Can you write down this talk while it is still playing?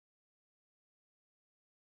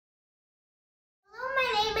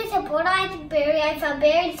Florida. I'm Barry. I'm from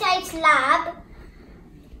Barry Science Lab.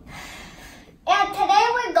 And today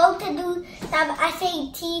we're going to do some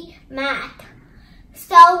SAT math.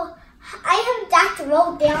 So I have just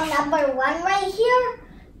wrote down number 1 right here.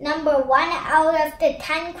 Number 1 out of the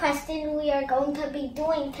 10 questions we are going to be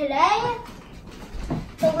doing today.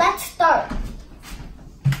 So let's start.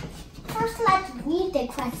 First, let's read the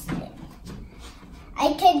question.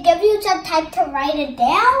 I can give you some time to write it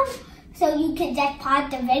down, so you can just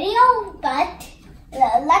pause the video, but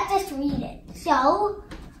let's just read it. So,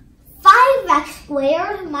 5x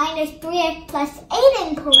squared minus 3x plus 8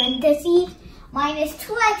 in parentheses, minus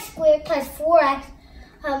 2x squared plus 4x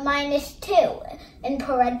minus 2 in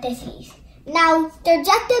parentheses. Now, they're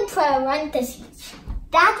just in parentheses.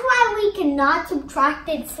 That's why we cannot subtract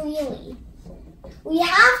it freely. We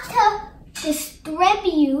have to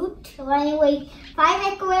distribute, so anyway,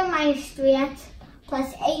 5x squared minus 3x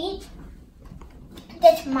plus 8.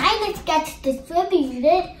 This minus gets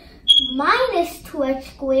distributed. Minus 2x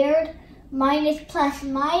squared minus plus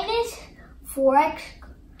minus 4x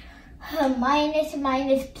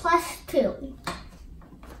minus plus 2.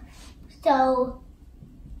 So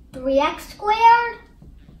 3x squared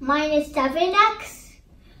minus 7x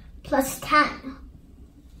plus 10.